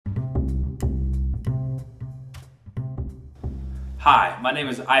Hi, my name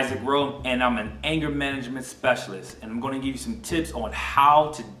is Isaac Rowe and I'm an anger management specialist, and I'm going to give you some tips on how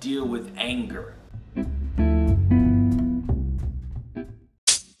to deal with anger.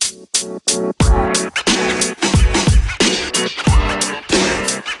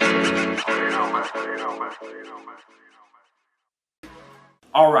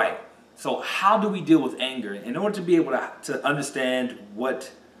 Alright, so how do we deal with anger? In order to be able to understand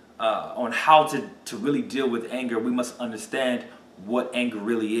on how to really deal with anger, we must understand what anger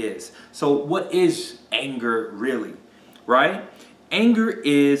really is. So what is anger really, right? Anger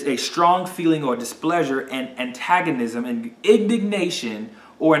is a strong feeling or displeasure and antagonism and indignation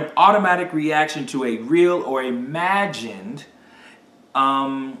or an automatic reaction to a real or imagined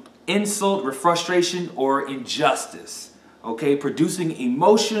insult, frustration, or injustice. Okay, producing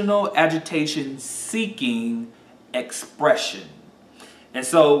emotional agitation seeking expression. And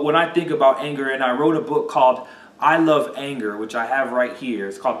so when I think about anger, and I wrote a book called I Love Anger, which I have right here.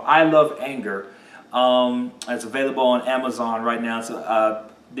 It's called I Love Anger. It's available on Amazon right now. It's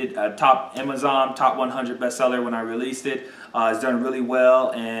Amazon top 100 bestseller when I released it. It's done really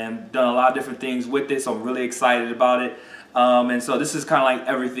well and done a lot of different things with it, so I'm really excited about it. And so this is kind of like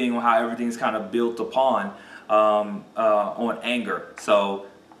everything, how everything's kind of built upon on anger. So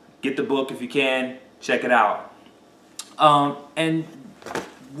get the book if you can, check it out. And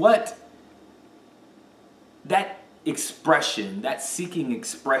what that expression, that seeking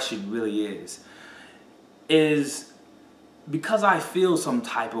expression really is because I feel some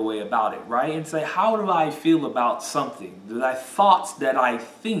type of way about it, right? And say, how do I feel about something? The thoughts that I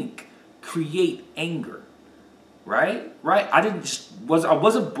think create anger, right? Right? I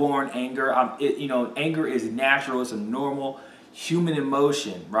wasn't born anger. Anger is natural. It's a normal human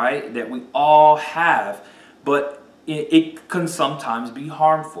emotion, right? That we all have, but it can sometimes be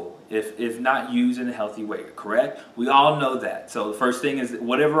harmful if not used in a healthy way, correct? We all know that. So the first thing is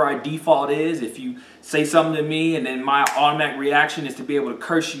whatever our default is, if you say something to me and then my automatic reaction is to be able to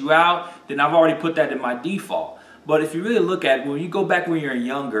curse you out, then I've already put that in my default. But if you really look at it, when you go back when you're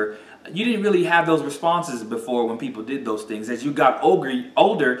younger, you didn't really have those responses before when people did those things. As you got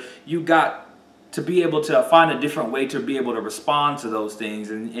older, you got to be able to find a different way to be able to respond to those things.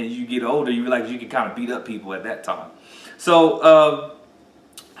 And you get older, you realize you can kind of beat up people at that time. So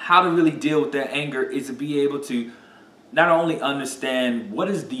how to really deal with that anger is to be able to not only understand what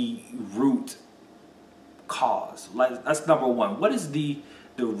is the root cause. Like, that's number one. What is the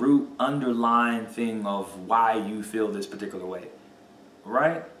root underlying thing of why you feel this particular way,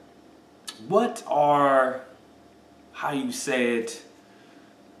 right? What are, how you say it,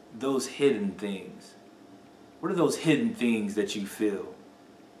 those hidden things? What are those hidden things that you feel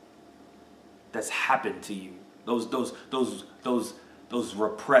that's happened to you? Those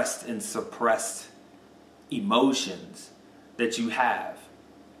repressed and suppressed emotions that you have.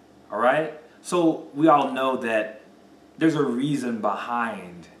 All right? So we all know that there's a reason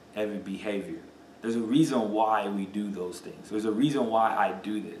behind every behavior. There's a reason why we do those things. There's a reason why I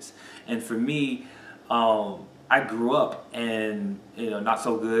do this. And for me, I grew up in not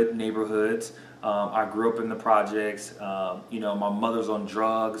so good neighborhoods. I grew up in the projects. My mother's on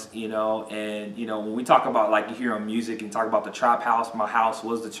drugs. And when we talk about, like, you hear on music and talk about the trap house, my house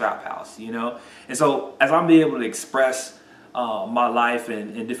was the trap house. And so as I'm being able to express my life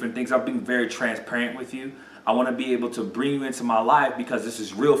and different things, I'm being very transparent with you. I want to be able to bring you into my life because this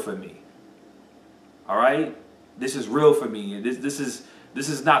is real for me. All right, this is real for me. This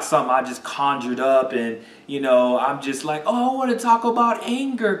is not something I just conjured up and, I'm just like, oh, I want to talk about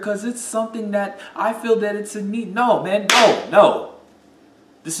anger because it's something that I feel that it's in me. No, man, no.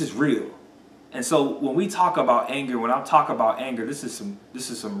 This is real. And so when we talk about anger, when I talk about anger, this is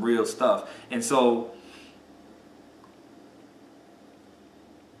some real stuff. And so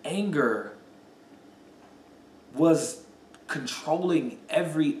anger was controlling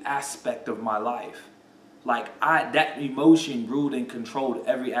every aspect of my life. Like, that emotion ruled and controlled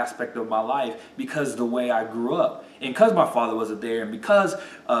every aspect of my life because the way I grew up. And because my father wasn't there, and because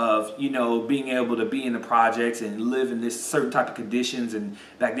of, being able to be in the projects and live in this certain type of conditions, and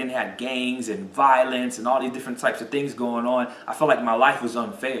back then had gangs and violence and all these different types of things going on, I felt like my life was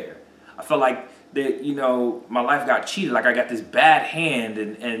unfair. I felt like that, my life got cheated, like I got this bad hand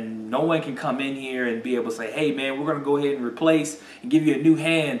and no one can come in here and be able to say, hey man, we're going to go ahead and replace and give you a new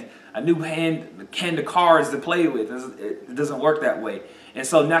hand of cards to play with. It doesn't work that way. And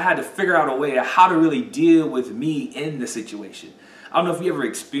so now I had to figure out a way of how to really deal with me in the situation. I don't know if you ever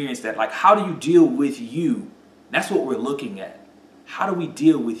experienced that. Like, how do you deal with you? That's what we're looking at. How do we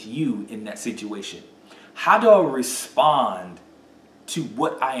deal with you in that situation? How do I respond to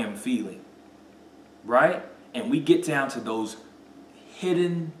what I am feeling? Right? And we get down to those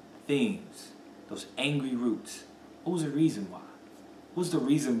hidden things, those angry roots. What was the reason why? What was the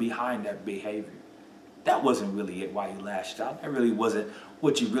reason behind that behavior? That wasn't really it why you lashed out. That really wasn't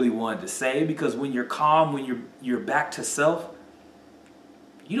what you really wanted to say, because when you're calm, when you're back to self,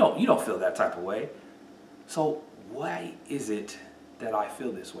 you don't feel that type of way. So why is it that I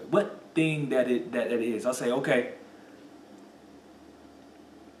feel this way? What thing that it is? I'll say, okay,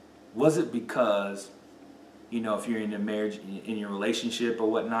 was it because, if you're in a marriage, in your relationship or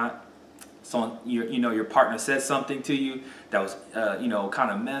whatnot, so your partner said something to you that was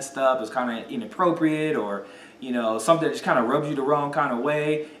kind of messed up, it was kind of inappropriate, or something that just kind of rubs you the wrong kind of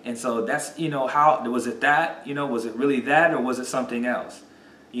way, and so that's how was it that was it really that, or was it something else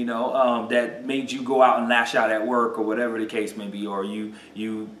that made you go out and lash out at work, or whatever the case may be, or you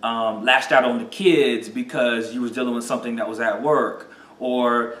lashed out on the kids because you was dealing with something that was at work,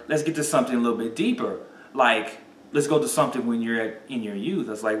 or let's get to something a little bit deeper, like let's go to something when you're in your youth.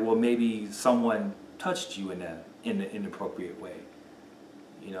 It's like, well, maybe someone touched you in an inappropriate way.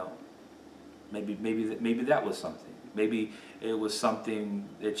 Maybe that was something. Maybe it was something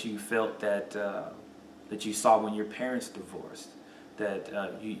that you felt that you saw when your parents divorced, that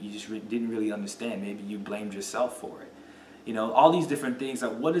you just didn't really understand. Maybe you blamed yourself for it. All these different things.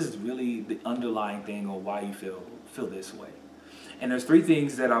 Like, what is really the underlying thing, or why you feel this way? And there's 3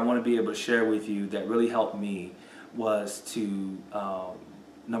 things that I want to be able to share with you that really helped me. Was to,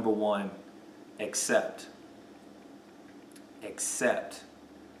 number 1, accept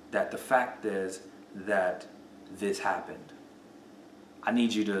that the fact is that this happened. I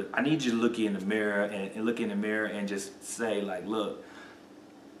need you to look in the mirror and look in the mirror and just say, like, look,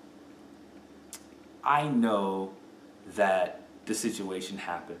 I know that the situation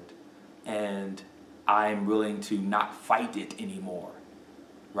happened, and I'm willing to not fight it anymore.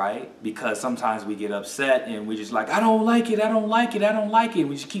 Right? Because sometimes we get upset and we just like, I don't like it, I don't like it, I don't like it.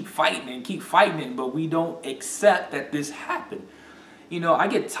 We just keep fighting it, but we don't accept that this happened. I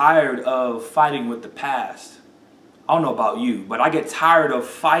get tired of fighting with the past. I don't know about you, but I get tired of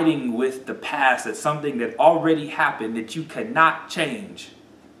fighting with the past. That's something that already happened that you cannot change.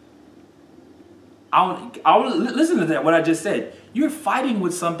 Listen to that, what I just said. You're fighting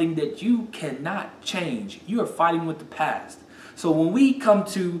with something that you cannot change. You are fighting with the past. So when we come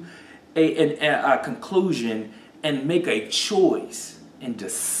to a conclusion and make a choice and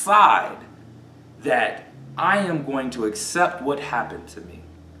decide that I am going to accept what happened to me,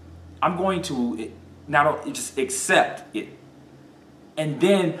 I'm going to not just accept it. And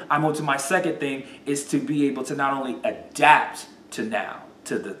then I'm on to my second thing, is to be able to not only adapt to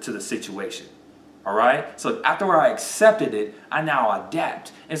the situation. All right. So after I accepted it, I now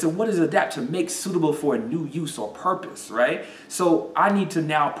adapt. And so what is adapt? To make suitable for a new use or purpose. Right. So I need to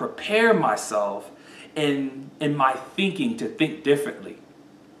now prepare myself in my thinking to think differently.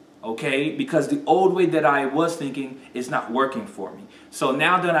 Okay. Because the old way that I was thinking is not working for me. So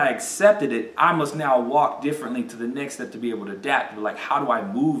now that I accepted it, I must now walk differently to the next step to be able to adapt. Like, how do I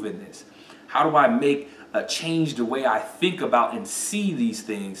move in this? How do I make a change the way I think about and see these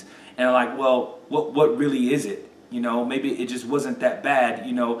things? And like, well, what really is it? Maybe it just wasn't that bad.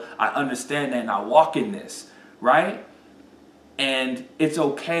 I understand that and I walk in this, right? And it's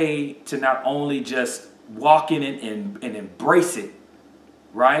okay to not only just walk in it and embrace it,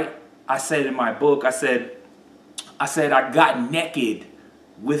 right? I said in my book, I said I got naked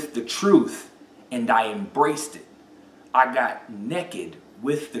with the truth and I embraced it. I got naked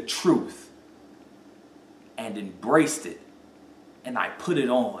with the truth and embraced it, and I put it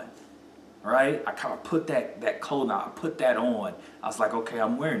on. Right? I kind of put that clothing on. I put that on. I was like, okay,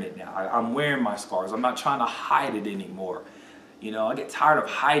 I'm wearing it now. I'm wearing my scars. I'm not trying to hide it anymore. I get tired of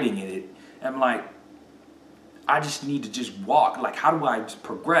hiding it. And I'm like, I just need to just walk. Like, how do I just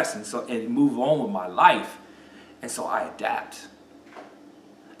progress and move on with my life? And so I adapt.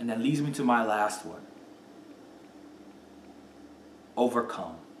 And that leads me to my last one.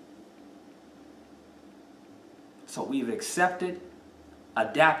 Overcome. So we've accepted,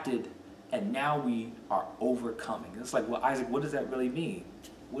 adapted, and now we are overcoming. It's like, well, Isaac, what does that really mean?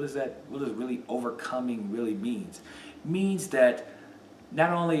 What does really overcoming really means? It means that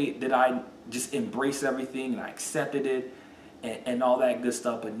not only did I just embrace everything and I accepted it and all that good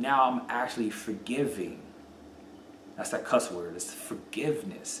stuff, but now I'm actually forgiving. That's that cuss word. It's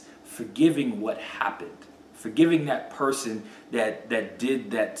forgiveness. Forgiving what happened. Forgiving that person that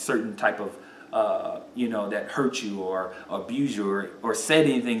did that certain type of that hurt you or abused you or said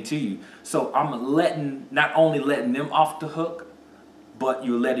anything to you. So I'm not only letting them off the hook, but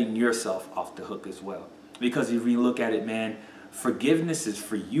you're letting yourself off the hook as well. Because if you look at it, man, forgiveness is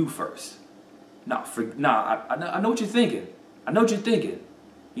for you first. I know what you're thinking. I know what you're thinking,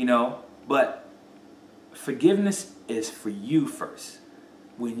 you know, but forgiveness is for you first.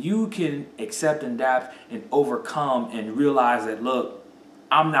 When you can accept and adapt and overcome and realize that, look,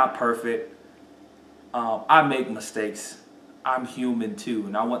 I'm not perfect. I make mistakes. I'm human too,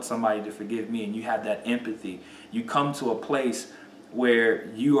 and I want somebody to forgive me. And you have that empathy. You come to a place where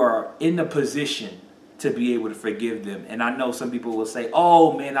you are in the position to be able to forgive them. And I know some people will say,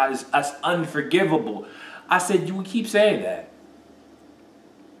 "Oh man, that's unforgivable." I said, you keep saying that.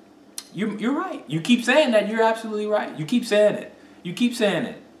 You're right. You keep saying that. You're absolutely right. You keep saying it. You keep saying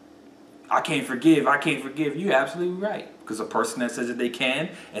it. I can't forgive. I can't forgive. You're absolutely right. Because the person that says that they can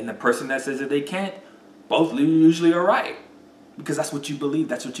and the person that says that they can't, both usually are right. Because that's what you believe.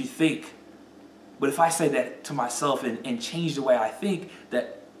 That's what you think. But if I say that to myself and change the way I think,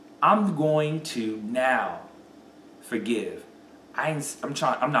 that I'm going to now forgive. I'm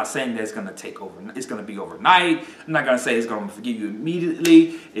not saying that it's going to take over. It's going to be overnight. I'm not going to say it's going to forgive you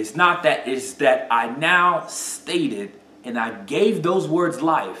immediately. It's not that. It's that I now stated and I gave those words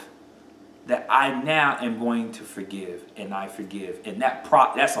life, that I now am going to forgive, and I forgive. And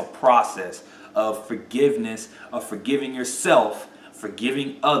that's a process of forgiveness, of forgiving yourself,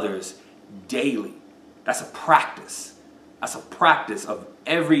 forgiving others daily. That's a practice. That's a practice of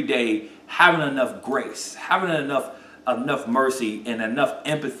every day having enough grace, having enough mercy and enough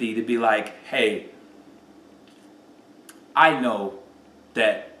empathy to be like, hey, I know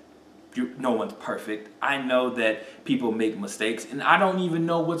that no one's perfect. I know that people make mistakes, and I don't even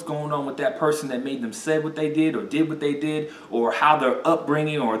know what's going on with that person that made them say what they did or did what they did, or how their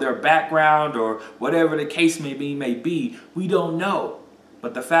upbringing or their background or whatever the case may be. We don't know.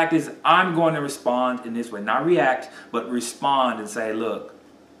 But the fact is, I'm going to respond in this way, not react, but respond and say, look,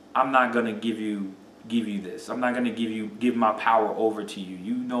 I'm not going to give you this. I'm not going to give my power over to you.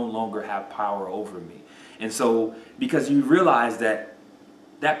 You no longer have power over me. And so, because you realize that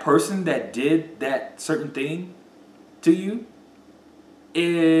that person that did that certain thing to you,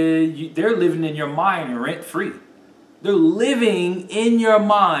 they're living in your mind rent free. They're living in your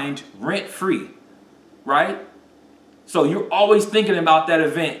mind rent free, right? So you're always thinking about that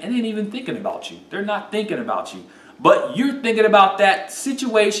event, and they ain't even thinking about you. They're not thinking about you. But you're thinking about that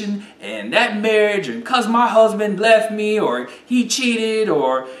situation and that marriage, and because my husband left me, or he cheated,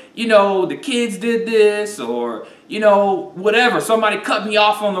 or, you know, the kids did this, or, you know, whatever. Somebody cut me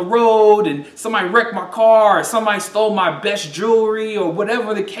off on the road, and somebody wrecked my car, or somebody stole my best jewelry, or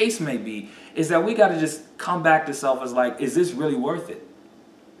whatever the case may be, is that we got to just come back to self as like, is this really worth it?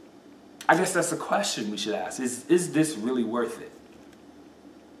 I guess that's a question we should ask. Is this really worth it?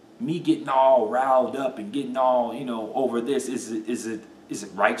 Me getting all riled up and getting all, you know, over this, is it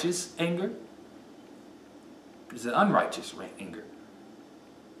righteous anger? Is it unrighteous anger?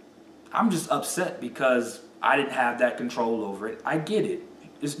 I'm just upset because I didn't have that control over it. I get it.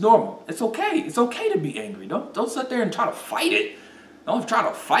 It's normal. It's okay. It's okay to be angry. Don't sit there and try to fight it. Don't try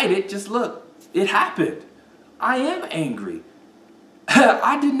to fight it. Just look, it happened. I am angry.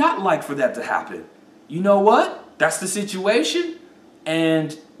 I did not like for that to happen. You know what? That's the situation.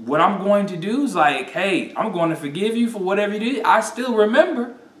 And what I'm going to do is like, hey, I'm going to forgive you for whatever you did. I still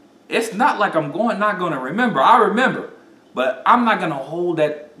remember. It's not like I'm not going to remember. I remember. But I'm not going to hold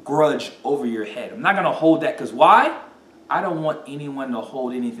that grudge over your head. I'm not going to hold that, because why? I don't want anyone to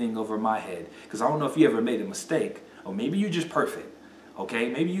hold anything over my head. Because I don't know if you ever made a mistake. Or maybe you're just perfect. Okay?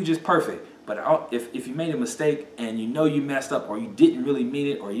 Maybe you're just perfect. But if you made a mistake and you know you messed up, or you didn't really mean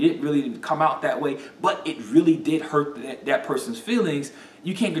it, or you didn't really come out that way, but it really did hurt that person's feelings,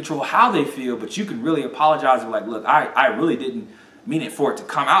 you can't control how they feel, but you can really apologize and like, look, I really didn't mean it for it to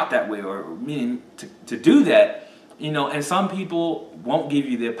come out that way, or meaning to do that. You know, and some people won't give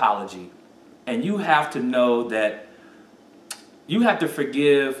you the apology. And you have to know that you have to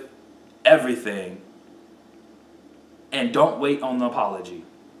forgive everything, and don't wait on the apology.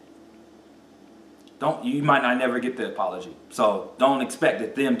 You might not never get the apology. So don't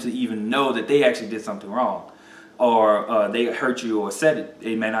expect them to even know that they actually did something wrong, or they hurt you or said it.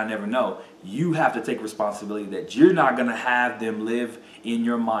 They may not never know. You have to take responsibility that you're not going to have them live in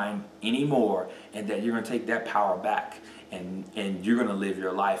your mind anymore, and that you're going to take that power back, and you're going to live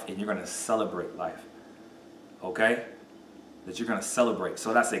your life, and you're going to celebrate life. Okay? That you're going to celebrate.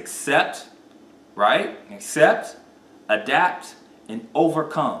 So that's accept, right? Accept, adapt, and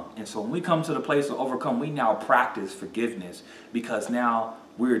overcome. And so when we come to the place of overcome, we now practice forgiveness, because now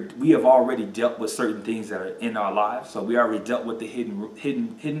we have already dealt with certain things that are in our lives. So we already dealt with the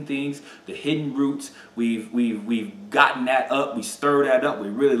hidden things, the hidden roots. We've gotten that up. We stirred that up. We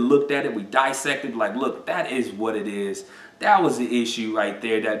really looked at it. We dissected. Like, look, that is what it is. That was the issue right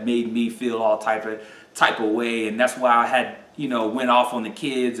there that made me feel all type of way, and that's why I had, went off on the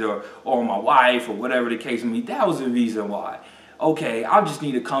kids or my wife or whatever the case may be. That was the reason why. Okay, I just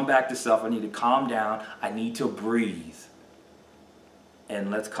need to come back to self. I need to calm down. I need to breathe.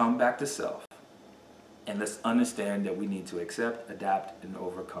 And let's come back to self. And let's understand that we need to accept, adapt, and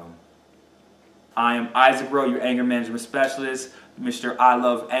overcome. I am Isaac Rowe, your anger management specialist, Mr. I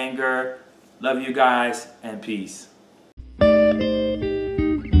Love Anger. Love you guys, and peace.